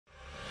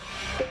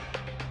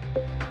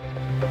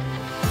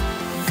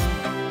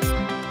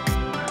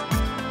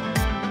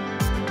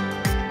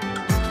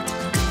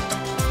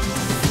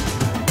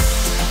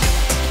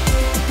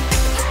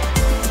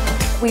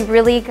we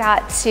really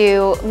got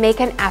to make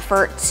an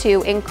effort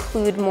to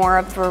include more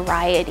of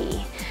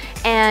variety.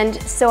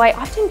 And so I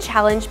often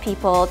challenge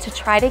people to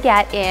try to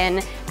get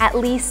in at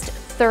least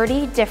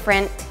 30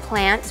 different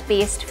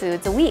plant-based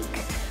foods a week,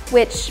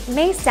 which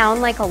may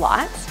sound like a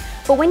lot,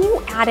 but when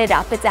you add it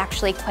up, it's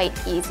actually quite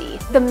easy.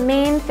 The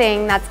main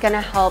thing that's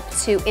gonna help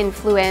to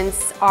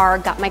influence our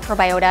gut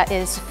microbiota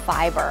is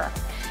fiber.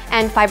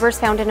 And fiber is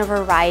found in a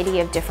variety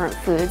of different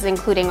foods,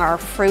 including our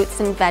fruits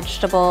and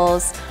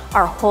vegetables,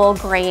 our whole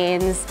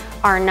grains,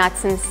 our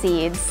nuts and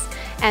seeds.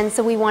 And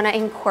so we want to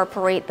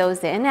incorporate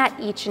those in at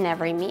each and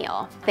every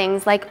meal.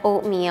 Things like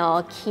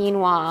oatmeal,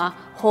 quinoa,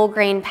 whole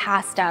grain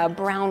pasta,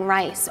 brown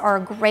rice are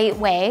a great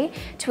way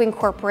to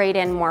incorporate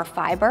in more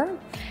fiber,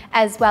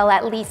 as well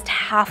at least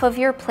half of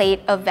your plate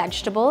of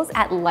vegetables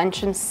at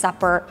lunch and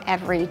supper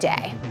every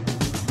day.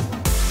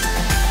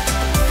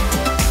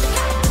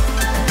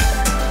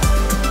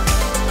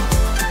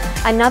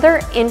 Another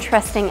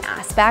interesting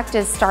aspect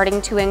is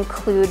starting to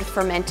include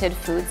fermented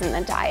foods in the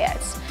diet.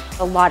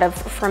 A lot of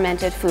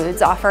fermented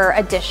foods offer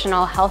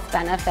additional health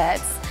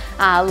benefits,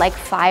 like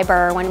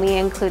fiber when we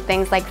include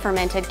things like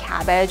fermented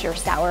cabbage or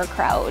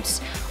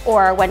sauerkraut,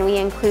 or when we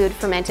include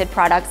fermented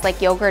products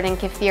like yogurt and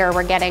kefir,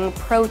 we're getting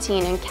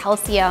protein and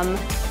calcium.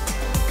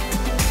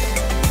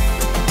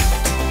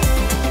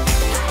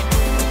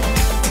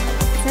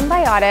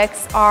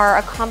 Symbiotics are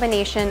a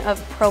combination of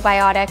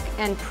probiotic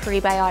and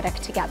prebiotic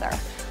together.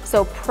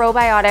 So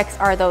probiotics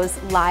are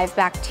those live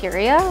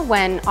bacteria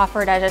when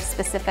offered at a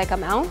specific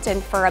amount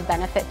and for a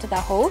benefit to the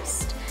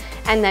host.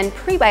 And then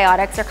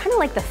prebiotics are kind of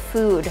like the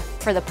food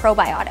for the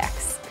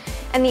probiotics.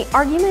 And the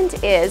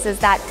argument is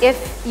that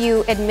if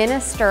you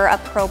administer a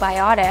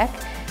probiotic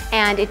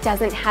and it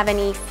doesn't have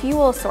any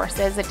fuel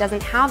sources, it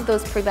doesn't have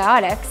those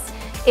prebiotics,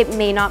 it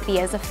may not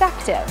be as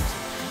effective.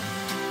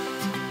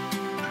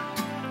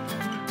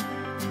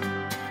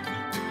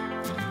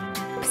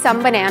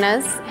 Some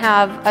bananas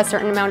have a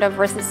certain amount of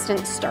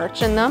resistant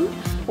starch in them,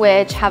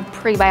 which have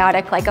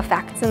prebiotic-like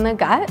effects in the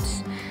gut.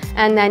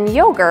 And then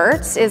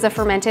yogurt is a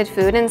fermented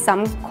food and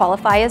some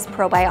qualify as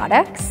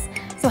probiotics.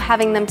 So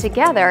having them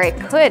together, it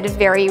could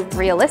very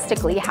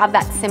realistically have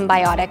that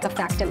symbiotic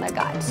effect in the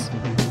gut.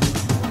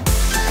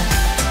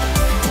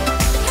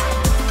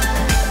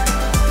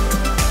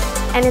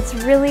 And it's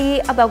really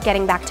about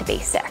getting back to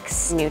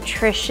basics.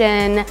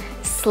 Nutrition,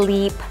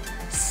 sleep,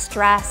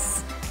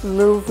 stress,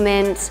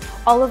 movement,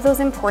 all of those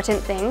important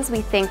things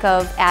we think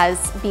of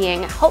as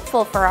being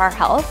helpful for our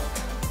health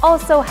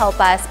also help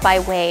us by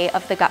way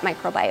of the gut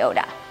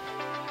microbiota.